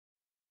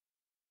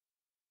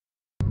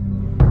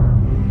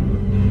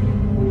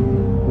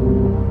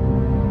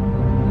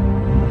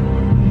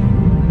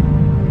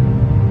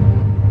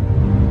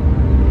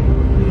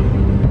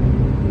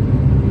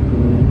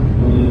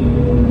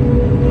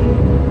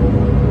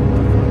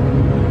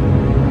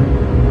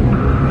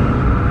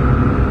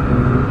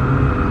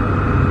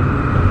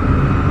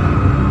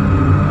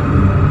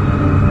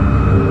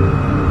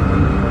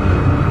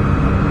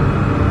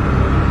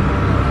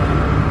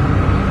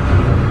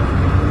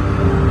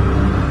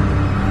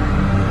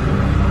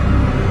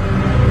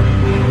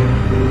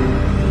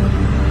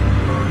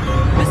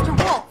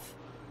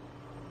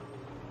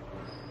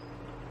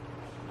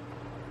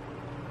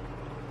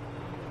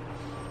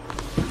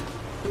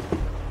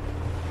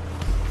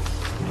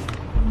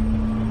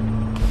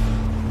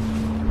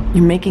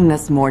You're making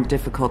this more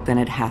difficult than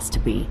it has to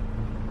be.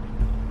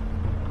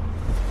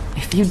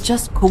 If you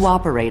just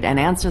cooperate and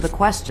answer the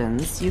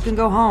questions, you can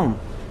go home.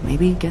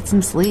 Maybe get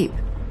some sleep.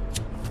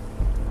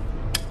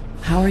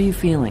 How are you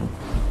feeling?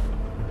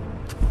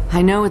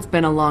 I know it's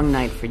been a long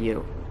night for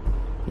you.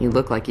 You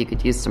look like you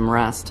could use some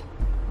rest.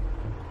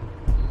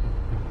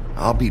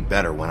 I'll be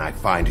better when I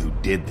find who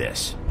did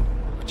this,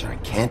 which I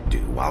can't do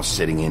while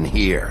sitting in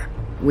here.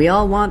 We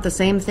all want the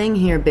same thing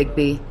here,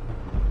 Bigby.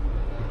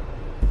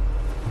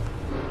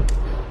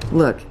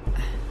 Look,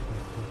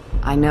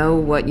 I know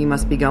what you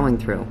must be going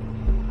through.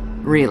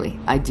 Really,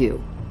 I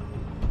do.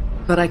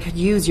 But I could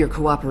use your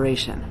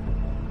cooperation.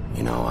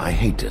 You know, I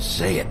hate to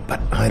say it, but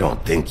I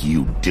don't think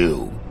you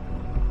do.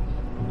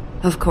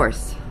 Of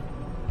course.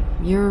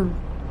 You're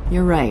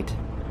right.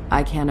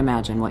 I can't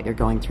imagine what you're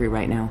going through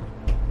right now.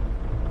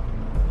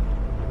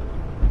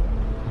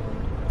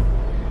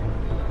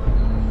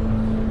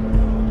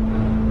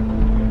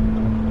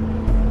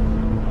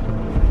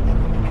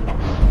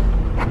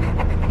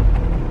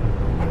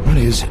 What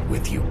is it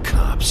with you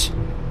cops?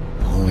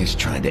 Always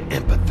trying to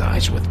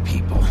empathize with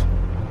people.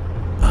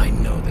 I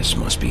know this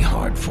must be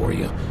hard for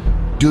you.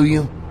 Do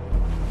you?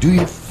 Do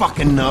you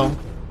fucking know?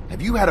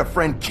 Have you had a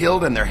friend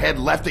killed and their head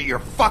left at your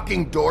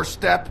fucking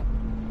doorstep?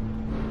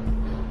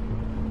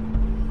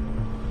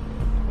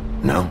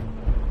 No,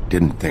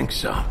 didn't think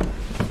so.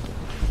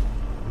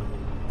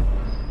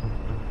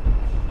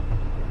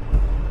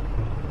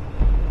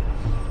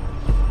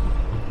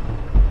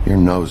 Your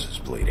nose is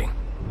bleeding.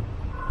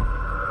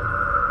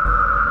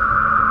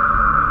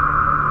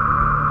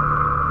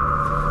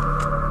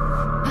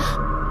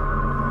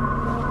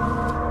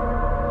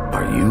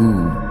 Are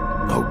you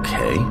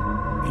okay?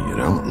 You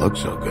don't look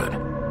so good.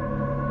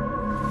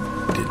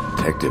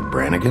 Detective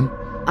Brannigan?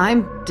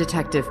 I'm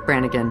Detective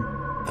Brannigan.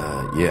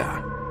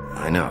 Yeah,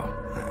 I know.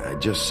 I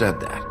just said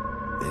that.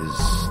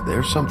 Is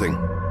there something? Do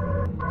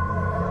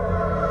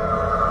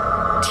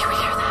you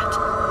hear that?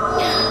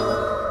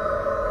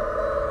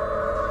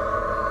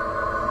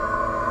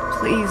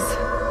 Please.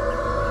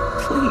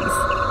 Please.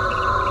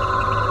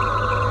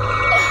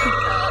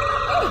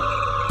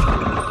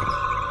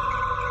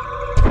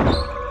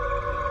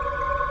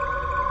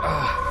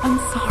 I'm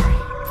sorry.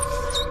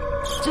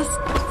 Just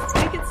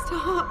make it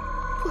stop,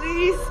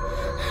 please.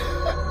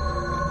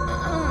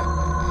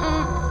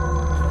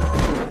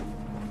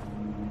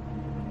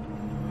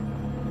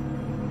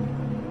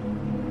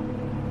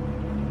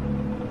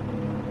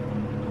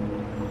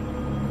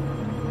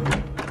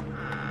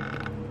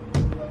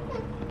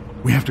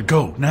 We have to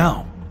go,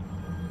 now.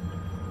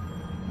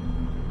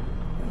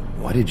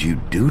 What did you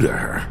do to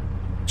her?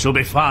 She'll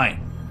be fine.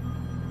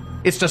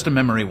 It's just a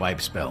memory wipe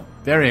spell.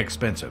 Very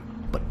expensive,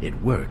 but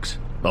it works.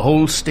 The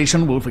whole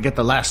station will forget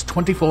the last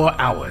 24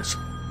 hours,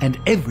 and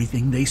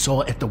everything they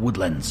saw at the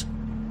Woodlands.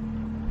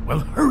 Well,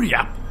 hurry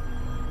up!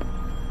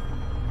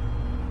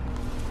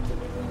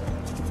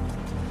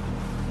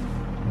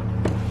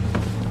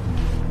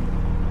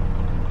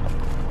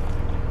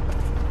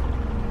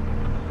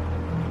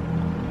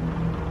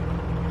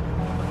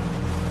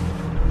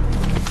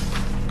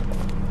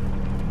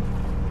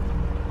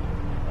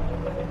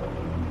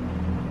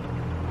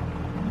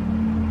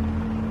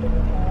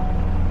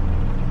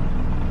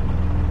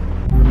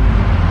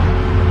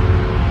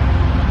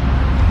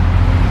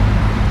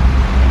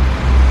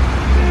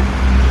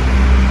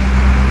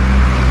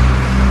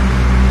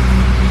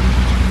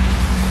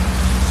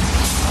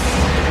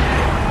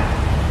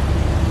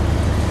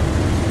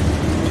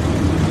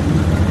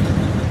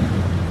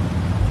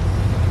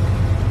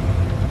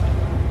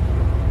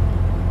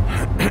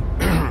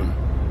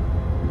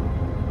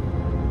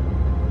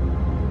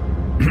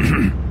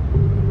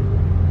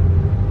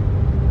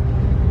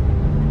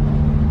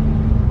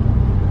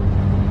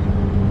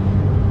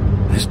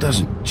 This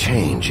doesn't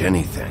change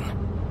anything.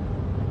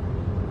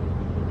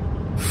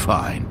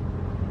 Fine.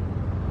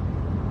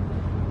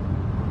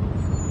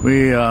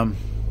 We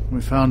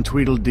found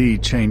Tweedledee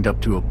chained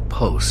up to a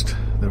post.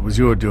 That was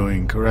your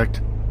doing,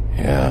 correct?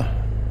 Yeah.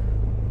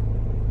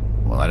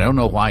 Well, I don't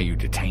know why you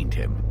detained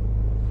him.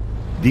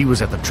 Dee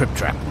was at the Trip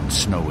Trap when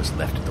Snow was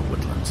left at the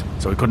Woodlands,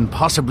 so he couldn't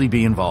possibly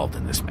be involved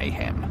in this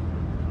mayhem.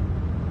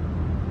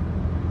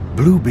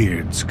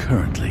 Bluebeard's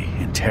currently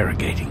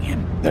interrogating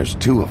him. There's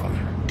two of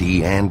them,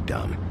 Dee and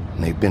Dunn.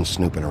 And they've been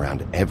snooping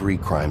around every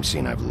crime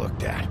scene I've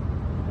looked at.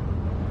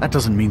 That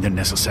doesn't mean they're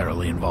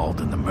necessarily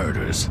involved in the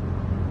murders.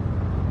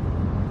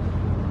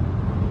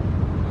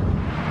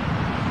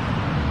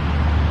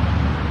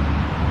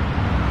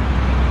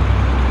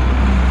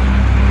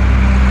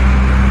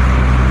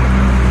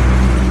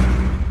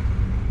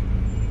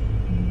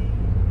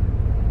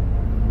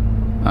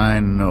 I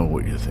know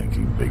what you're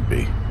thinking,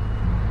 Bigby.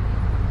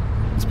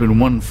 It's been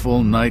one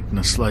full night and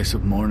a slice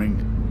of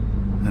morning,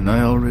 and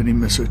I already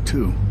miss her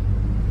too.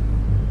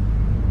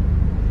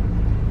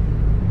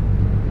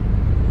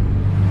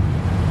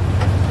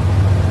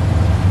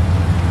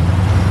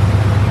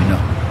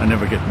 I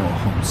never get more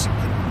homesick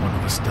than when one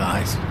of us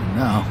dies. And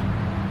now,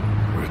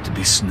 for it to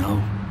be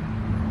Snow,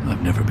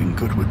 I've never been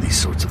good with these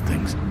sorts of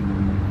things.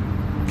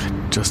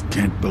 just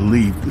can't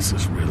believe this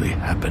is really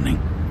happening.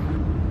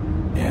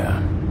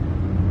 Yeah.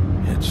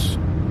 It's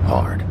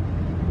hard.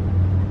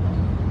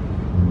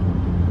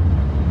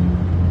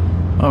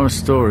 Our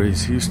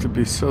stories used to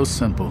be so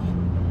simple.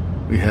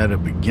 We had a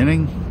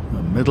beginning,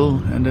 a middle,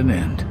 and an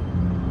end.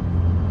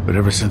 But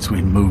ever since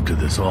we moved to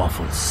this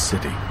awful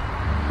city,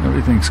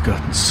 everything's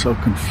gotten so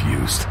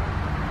confused.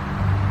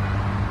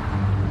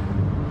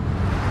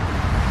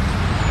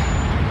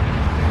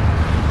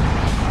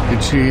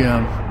 Did she,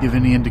 give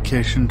any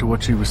indication to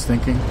what she was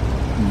thinking?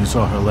 When you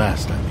saw her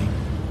last, I mean.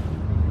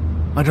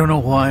 I don't know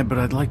why, but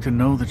I'd like to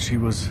know that she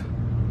was...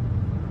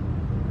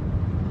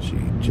 She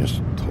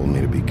just told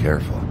me to be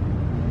careful.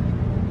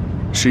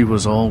 She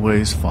was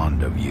always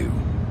fond of you,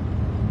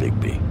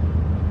 Bigby.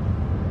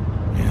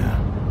 Yeah.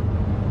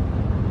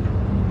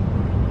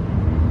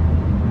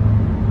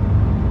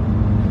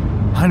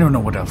 I don't know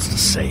what else to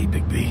say,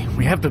 Bigby.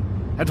 We have to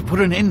put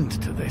an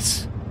end to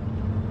this.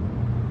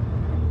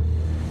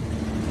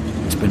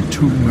 It's been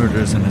 2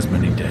 murders in as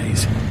many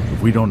days.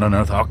 If we don't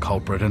unearth our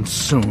culprit, and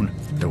soon,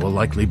 there will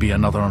likely be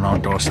another on our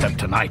doorstep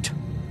tonight.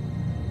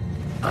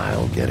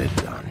 I'll get it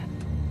done.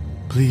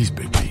 Please,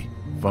 Bigby.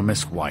 For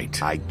Miss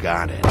White. I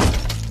got it.